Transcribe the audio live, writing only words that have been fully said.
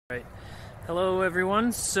Right. Hello,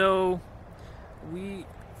 everyone. So we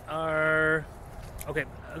are okay.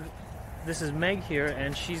 This is Meg here,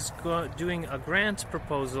 and she's doing a grant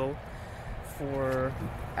proposal for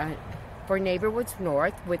Neighborhoods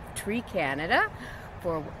North with Tree Canada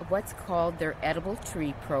for what's called their edible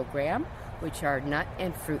tree program, which are nut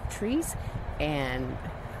and fruit trees and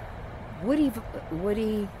woody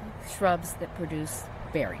shrubs that produce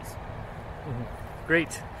berries. Mm-hmm.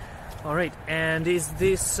 Great. All right. And is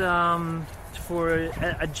this for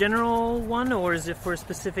a general one, or is it for a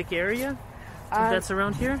specific area that's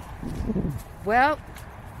around here? Well,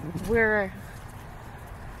 we're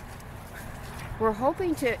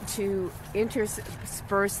hoping to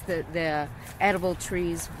intersperse the edible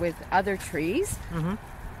trees with other trees. Mm-hmm.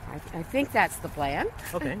 I think that's the plan.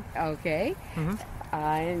 Okay. Okay. Mm-hmm.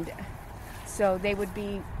 And so they would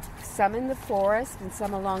be some in the forest and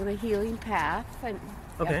some along the healing path. And,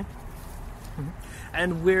 okay. Mm-hmm.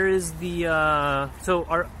 And where is the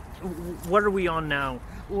what are we on now?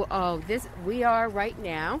 Well, we are right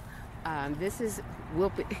now. This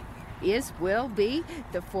will be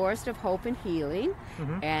the Forest of Hope and Healing,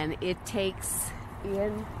 mm-hmm. and it takes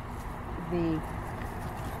in the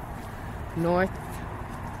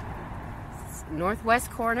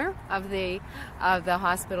northwest corner of the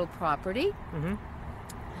hospital property. Mm-hmm.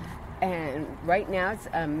 And right now it's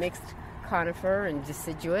a mixed conifer and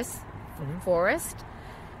deciduous mm-hmm. forest.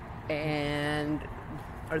 And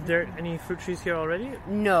are there any fruit trees here already?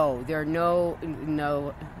 No, there are no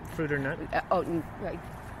fruit or nut.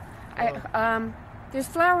 There's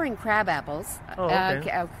flowering crab apples. Oh,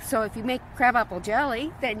 okay. So if you make crab apple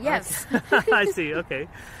jelly, then yes. Okay. I see. Okay.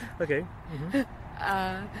 Mm-hmm.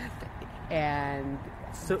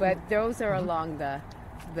 But those are mm-hmm. along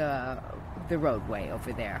the roadway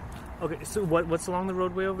over there. Okay. So what's along the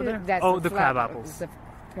roadway over there? That's the crab apples. The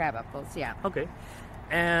crab apples. Yeah. Okay.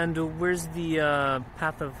 And where's the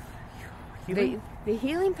path of healing? The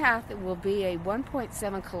healing path will be a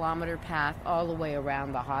 1.7 kilometer path all the way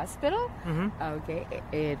around the hospital. Mm-hmm. Okay,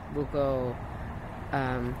 it will go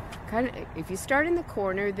kind of, if you start in the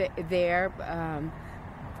corner there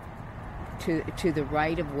to the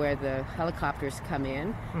right of where the helicopters come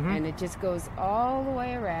in, mm-hmm. and it just goes all the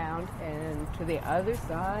way around and to the other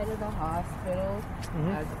side of the hospital.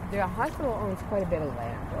 Mm-hmm. The hospital owns quite a bit of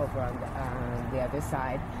land over on the other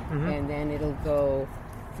side, mm-hmm. and then it'll go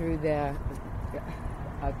through the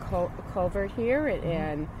culvert here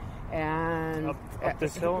and up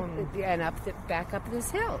this hill and back up this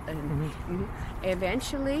hill, and mm-hmm.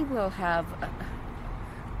 eventually we'll have.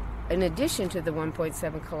 In addition to the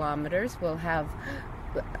 1.7 kilometers, we'll have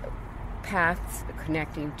paths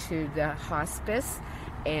connecting to the hospice,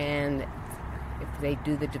 and if they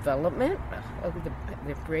do the development,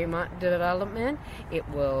 the Fremont development, it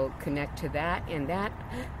will connect to that,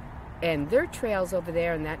 and their trails over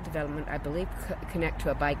there in that development, I believe, connect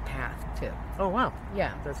to a bike path too. Oh wow!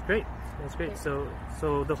 Yeah, that's great. That's great. So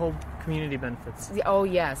the whole community benefits. Oh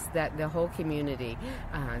yes, that the whole community,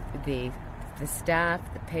 the staff,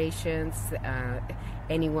 the patients,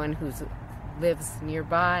 anyone who lives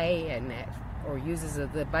nearby or uses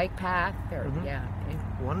the bike path. Mm-hmm. Yeah.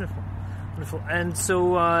 Wonderful. And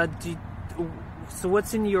so, so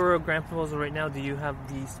what's in your grant proposal right now? Do you have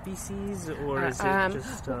the species, or is it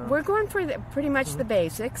just? We're going for pretty much mm-hmm. the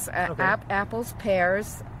basics: okay. Apples,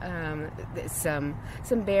 pears, some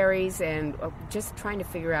berries, and just trying to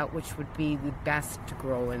figure out which would be the best to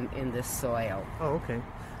grow in this soil. Oh, okay.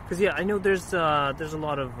 Because I know there's a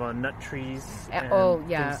lot of nut trees. And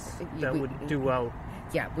that would do well.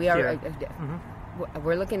 Yeah, we are. Mm-hmm.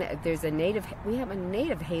 We're looking at. We have a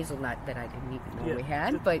native hazelnut that I didn't even know we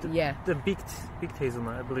had. The beaked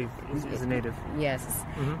hazelnut, I believe, is a native. Yes.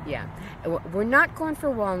 Mm-hmm. Yeah. We're not going for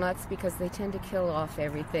walnuts because they tend to kill off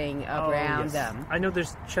everything around them. I know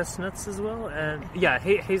there's chestnuts as well, and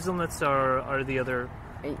hazelnuts are the other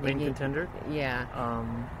main contender. Yeah.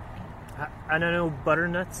 And I know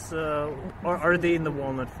butternuts, are they in the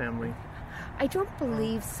walnut family? I don't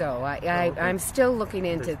believe so. Okay. I'm still looking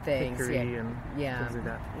into things. Hickory and things like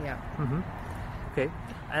that. Yeah. Mm-hmm. Okay.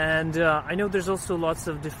 And I know there's also lots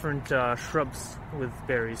of different shrubs with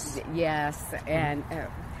berries. Yes, and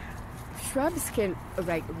shrubs can,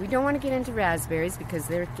 we don't want to get into raspberries because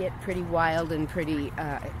they get pretty wild and pretty,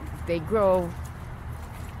 they grow.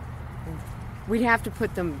 We'd have to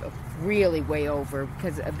put them really way over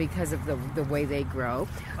because of the way they grow.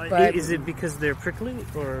 But, is it because they're prickly,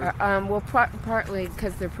 or? Partly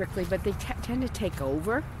because they're prickly, but they tend to take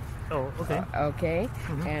over. Oh, okay. Okay,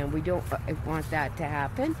 mm-hmm. and we don't want that to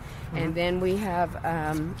happen. Mm-hmm. And then we have,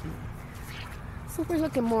 so we're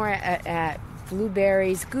looking more at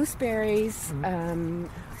blueberries, gooseberries,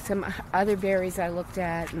 some other berries I looked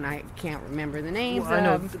at, and I can't remember the names. Well, I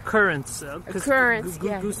know currants. 'Cause Currants,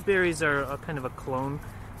 yeah. Gooseberries are a kind of a clone,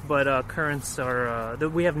 but currants are.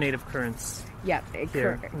 We have native currants Yeah,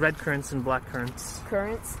 here. Red currants and black currants.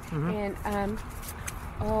 currants, and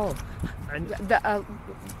And-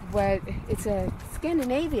 it's a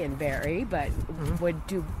Scandinavian berry, but would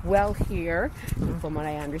do well here, from what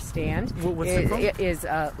I understand. What's it called? It is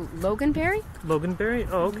loganberry. Loganberry?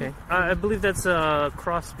 Oh, okay. I believe that's a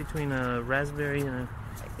cross between a raspberry and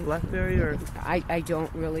a blackberry, or I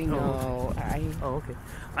don't really know. oh, okay.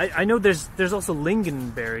 I know there's also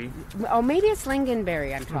lingonberry. Maybe it's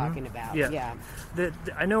lingonberry I'm talking about. Yeah. Yeah.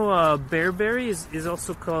 I know bearberry is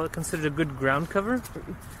also considered a good ground cover.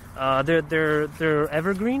 They're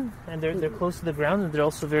evergreen, and they're close to the ground, and they're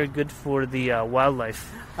also very good for the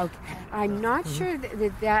wildlife. Okay. I'm not sure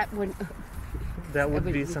that would. That would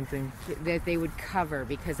would be be- something. That they would cover,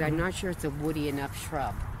 because I'm not sure it's a woody enough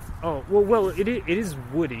shrub. Oh well, it is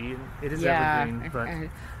woody. It is evergreen, but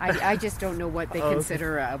I just don't know what they Oh, okay.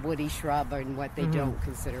 consider a woody shrub and what they don't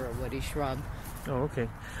consider a woody shrub. oh, okay.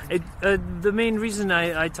 The main reason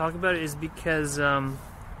I talk about it is because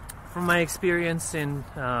from my experience in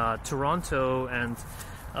Toronto and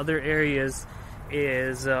other areas,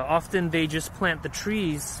 is often they just plant the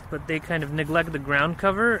trees, but they kind of neglect the ground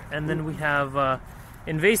cover, and then we have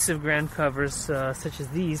invasive ground covers such as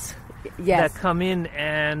these Yes. that come in,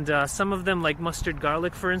 and some of them, like mustard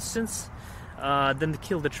garlic, for instance, then they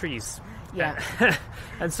kill the trees. Yeah.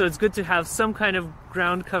 And so it's good to have some kind of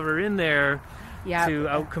ground cover in there Yeah. to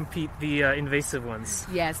outcompete the invasive ones.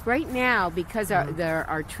 Yes, right now, because there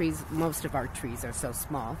are trees, most of our trees are so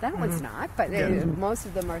small. That one's not, but most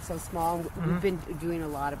of them are so small. We've been doing a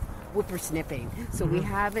lot of whippersnipping, so we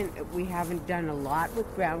haven't done a lot with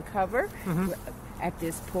ground cover at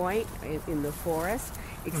this point in the forest,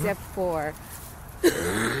 except for,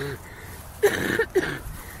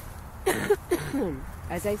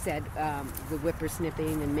 as I said, the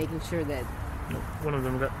whippersnipping and making sure that. One of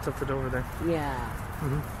them got tilted over there. Yeah.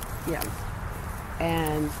 Yeah.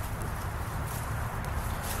 And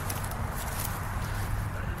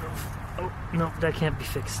Oh, no, that can't be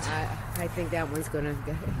fixed. I think that one's going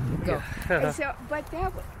to go. And so, but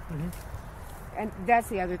that, and that's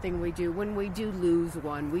the other thing we do. When we do lose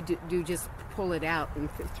one, we do just pull it out and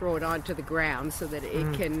throw it onto the ground so that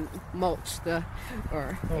it can mulch the,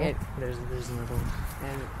 or Oh, it. there's another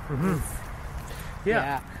one. And it's-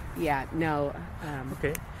 Yeah. Yeah. No.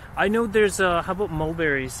 Okay. I know there's, how about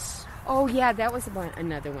mulberries? Oh yeah, that was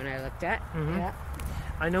another one I looked at. Yeah.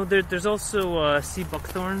 I know there's also sea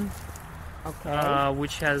buckthorn, Okay.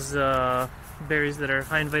 which has berries that are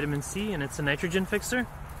high in vitamin C, and it's a nitrogen fixer.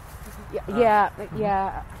 Yeah.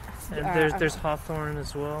 And there's hawthorn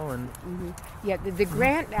as well, and Yeah, the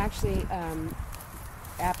grant actually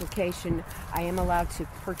application, I am allowed to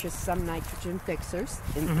purchase some nitrogen fixers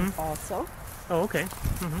also. oh, okay.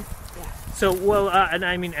 Yeah. So well, and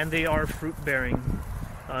I mean, and they are fruit-bearing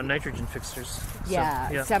nitrogen fixers. So,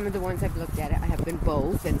 Yeah, some of the ones I've looked at have been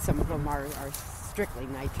both, and some of them are strictly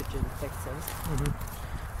nitrogen fixers.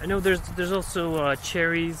 I know there's also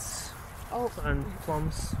cherries Oh, and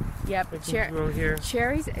plums. yep. They can grow here.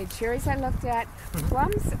 Cherries I looked at.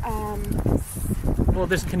 Plums, Well,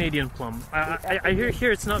 there's Canadian plum. I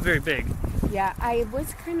hear it's not very big. yeah, I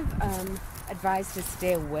was kind of advised to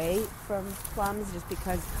stay away from plums just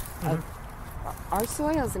because of our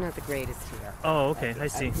soil's not the greatest here. Oh, okay, I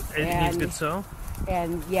see. It needs good soil.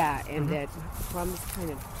 And yeah, and that plums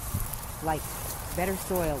kind of like better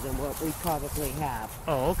soil than what we probably have.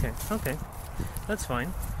 Oh, okay, that's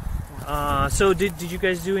fine. So did you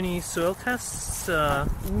guys do any soil tests?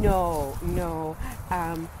 No.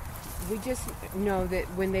 We just know that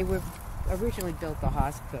when they were originally built the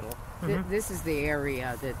hospital, this is the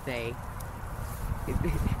area that they,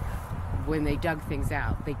 when they dug things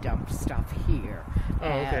out, they dumped stuff here. Oh,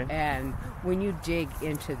 okay. And when you dig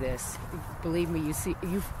into this, believe me,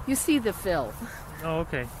 you see the fill. Oh,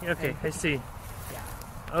 okay, I see. Yeah.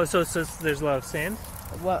 Oh, so there's a lot of sand.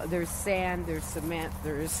 Well, there's sand, there's cement,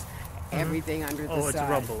 there's everything under the Oh, it's side.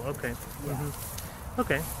 rubble. Okay. Yeah.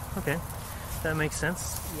 Okay, that makes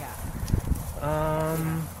sense. Yeah.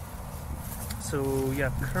 So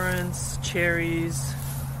yeah, currants, cherries,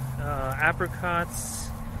 apricots.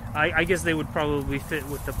 I guess they would probably fit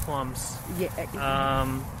with the plums. Yeah.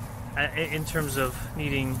 In terms of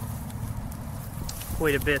needing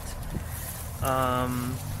quite a bit.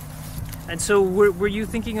 And so, were you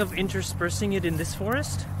thinking of interspersing it in this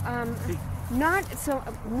forest? Not so.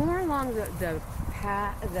 More along the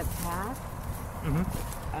path.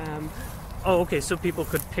 Oh, okay. So people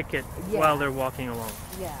could pick it Yeah. while they're walking along.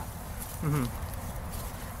 Yeah.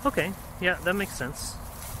 Okay. Yeah, that makes sense.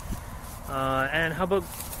 And how about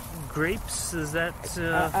grapes? Does that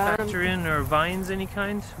factor in, or vines, any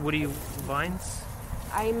kind? Woody vines?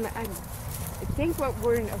 I think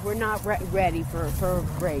we're not ready for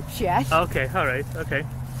grapes yet. Okay. All right. Okay.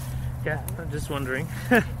 Yeah, I'm just wondering.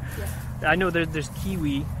 I know there's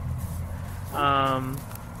kiwi. I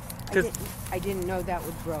didn't know that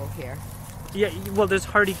would grow here. Yeah, well, there's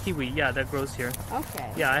hardy kiwi. Yeah, that grows here.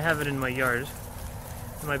 Okay. Yeah, I have it in my yard,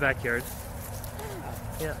 in my backyard. Oh.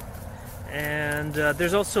 Yeah, and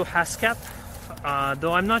there's also haskap,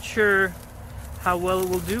 though I'm not sure how well it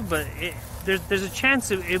will do, but there's a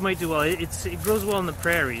chance it might do well. It grows well in the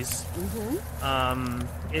prairies. Mm-hmm.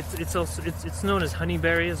 It's known as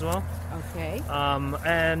honeyberry as well. Okay.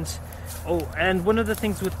 And one of the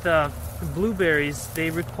things with blueberries, they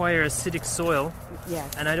require acidic soil.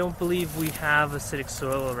 Yes. And I don't believe we have acidic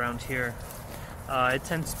soil around here. It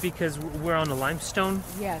tends, because we're on a limestone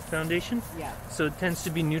Yes. foundation, Yeah. so it tends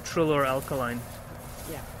to be neutral or alkaline.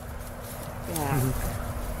 Yeah. Yeah.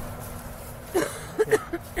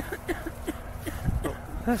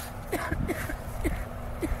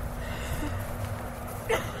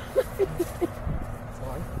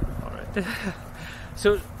 All right.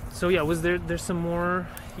 So yeah, was there's some more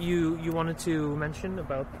you wanted to mention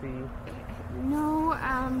about the? No.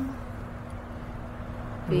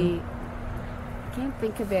 The can't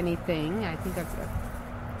think of anything. I think I've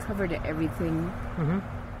covered everything. Mm-hmm.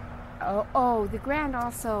 Oh, the grant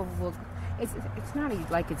also will. It's not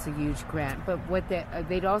like it's a huge grant, but what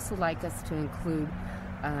they'd also like us to include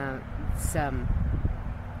some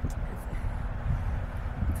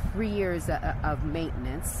 3 years of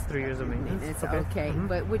maintenance. 3 years of maintenance. Okay, Mm-hmm.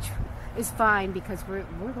 but which is fine because we're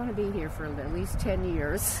going to be here for at least 10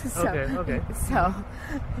 years. So, Okay. So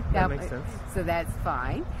That makes sense. So that's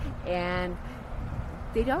fine, and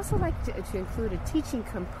they'd also like to include a teaching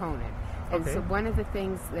component. And Okay. so one of the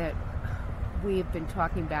things that we've been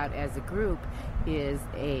talking about as a group is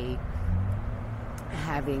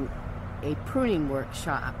having a pruning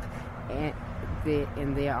workshop, and the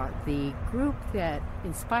group that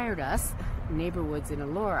inspired us, Neighborwoods in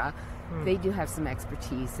Alora, they do have some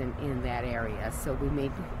expertise in that area, so we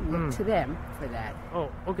may look to them for that.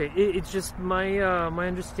 Oh, okay. It's just my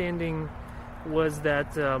understanding was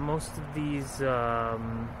that most of these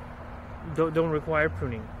don't require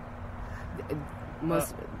pruning.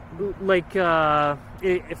 Most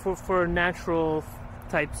For natural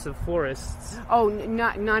types of forests.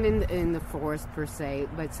 not in the forest per se,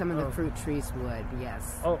 but some of the fruit trees would.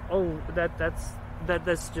 Yes. That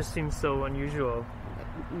just seems so unusual.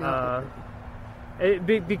 No.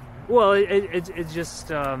 It's just.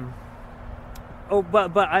 But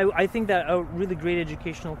I think that a really great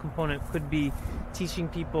educational component could be teaching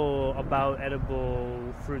people about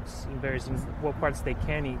edible fruits and berries and what parts they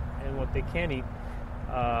can eat and what they can't eat.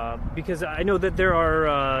 Because I know that there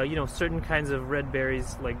are certain kinds of red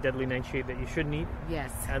berries like deadly nightshade that you shouldn't eat.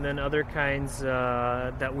 Yes. And then other kinds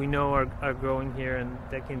that we know are growing here and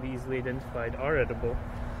that can be easily identified are edible.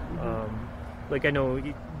 Mm-hmm. Like I know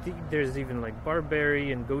there's even like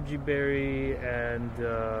barberry and goji berry and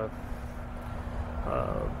a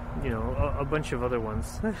bunch of other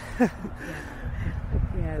ones.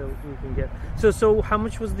 Yeah. So we can get. So how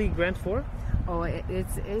much was the grant for? Oh,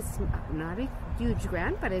 it's not a huge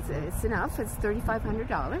grant, but it's enough. It's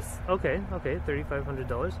 $3,500. Okay,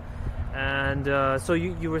 $3,500. And so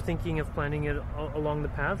you were thinking of planning it along the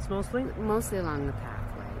paths mostly? Mostly along the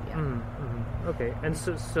pathway. Yeah. Mm-hmm. Okay, and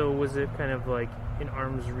so was it kind of like in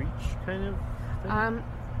arm's reach kind of thing?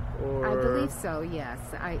 Or... I believe so. Yes.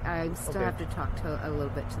 I still have to talk to a little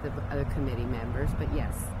bit to the other committee members, but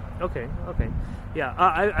yes. Okay. Yeah,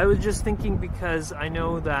 I was just thinking because I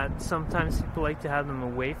know that sometimes people like to have them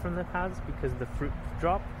away from the paths because the fruit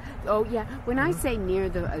drop. Oh yeah. When I say near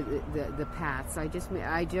the paths, I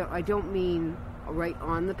don't mean right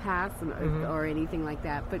on the path or anything like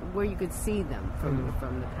that, but where you could see them from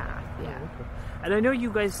the path. Yeah. Oh, okay. And I know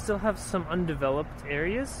you guys still have some undeveloped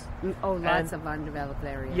areas. Oh, lots of undeveloped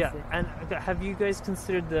areas. Yeah. And have you guys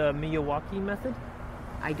considered the Miyawaki method?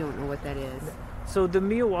 I don't know what that is. So the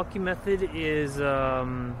Miyawaki method is,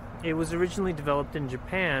 it was originally developed in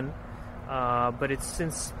Japan, but it's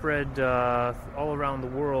since spread all around the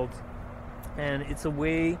world. And it's a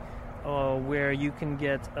way where you can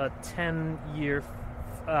get a 100-year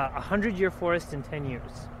forest in 10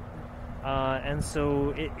 years. And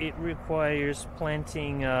so it requires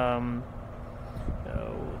planting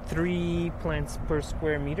 3 plants per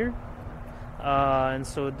square meter. And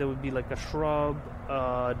so there would be like a shrub,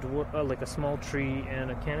 like a small tree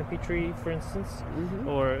and a canopy tree, for instance, Mm-hmm.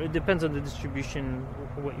 or it depends on the distribution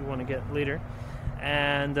what you want to get later,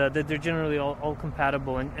 and that they're generally all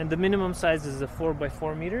compatible. And the minimum size is a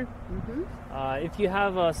 4x4 meter. Mm-hmm. If you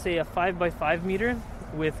have say a 5x5 meter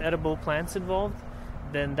with edible plants involved,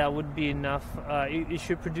 then that would be enough. It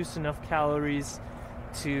should produce enough calories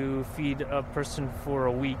to feed a person for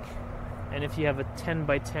a week. And if you have a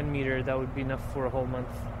 10x10 meter, that would be enough for a whole month.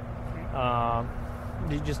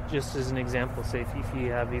 Just as an example, say if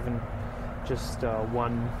you have even just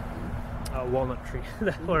one walnut tree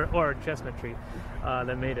or a chestnut tree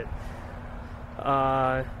that made it.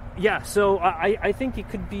 So I think it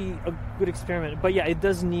could be a good experiment. But yeah, it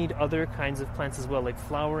does need other kinds of plants as well, like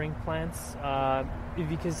flowering plants,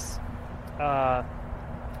 because,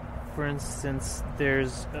 for instance,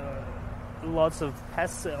 there's lots of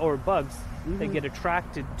pests or bugs that get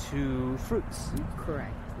attracted to fruits.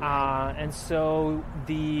 Correct. And so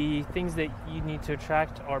the things that you need to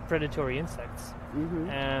attract are predatory insects. Mm-hmm.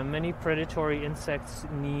 And many predatory insects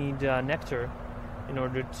need nectar in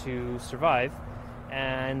order to survive.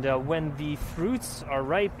 And when the fruits are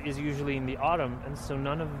ripe is usually in the autumn, and so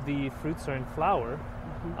none of the fruits are in flower.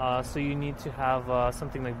 Mm-hmm. So you need to have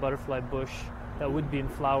something like butterfly bush that would be in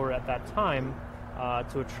flower at that time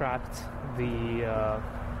to attract the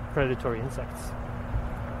predatory insects.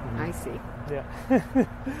 Mm-hmm. I see. Yeah.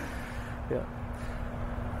 Yeah.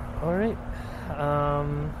 All right.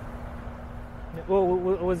 Well,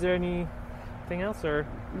 was there anything else, or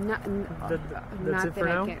Not that's it for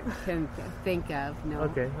now? I can think of. No.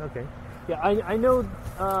 Okay. Yeah, I know.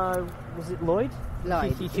 Was it Lloyd?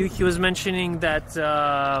 Lloyd. He was mentioning that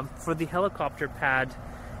for the helicopter pad,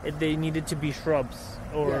 they needed to be shrubs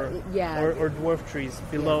or dwarf trees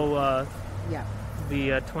below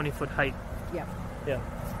the 20-foot height. Yeah. Yeah.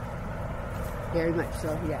 Very much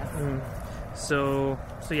so. Yes. So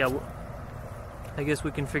yeah, I guess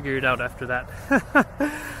we can figure it out after that.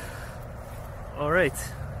 All right,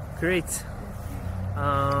 great. So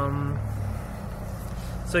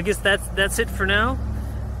I guess that's it for now,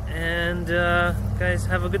 and guys,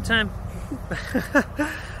 have a good time.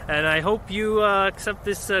 And I hope you accept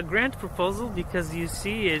this grant proposal, because you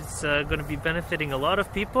see it's going to be benefiting a lot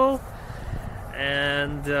of people,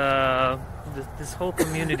 and this whole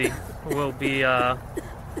community will be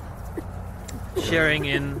sharing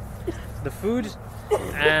in the food,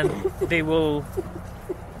 and they will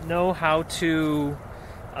know how to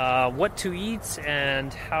what to eat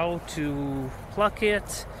and how to pluck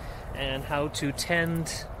it and how to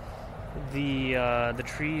tend the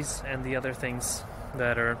trees and the other things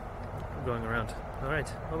that are going around. All right,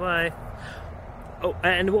 bye-bye. Oh,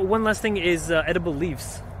 and one last thing is edible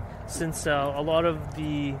leaves. Since a lot of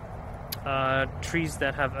the trees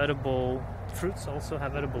that have edible fruits also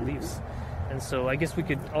have edible leaves. And so I guess we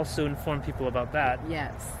could also inform people about that.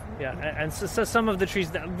 Yes. Yeah, and so some of the trees,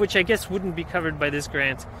 which I guess wouldn't be covered by this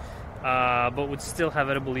grant, but would still have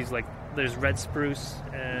edible leaves, like there's red spruce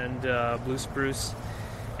and blue spruce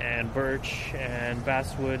and birch and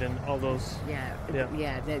basswood and all those. Yeah.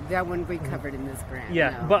 That wouldn't be covered in this grant.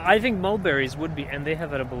 Yeah, no. but I think mulberries would be, and they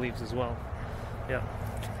have edible leaves as well. Yeah.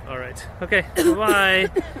 All right. Okay. Bye.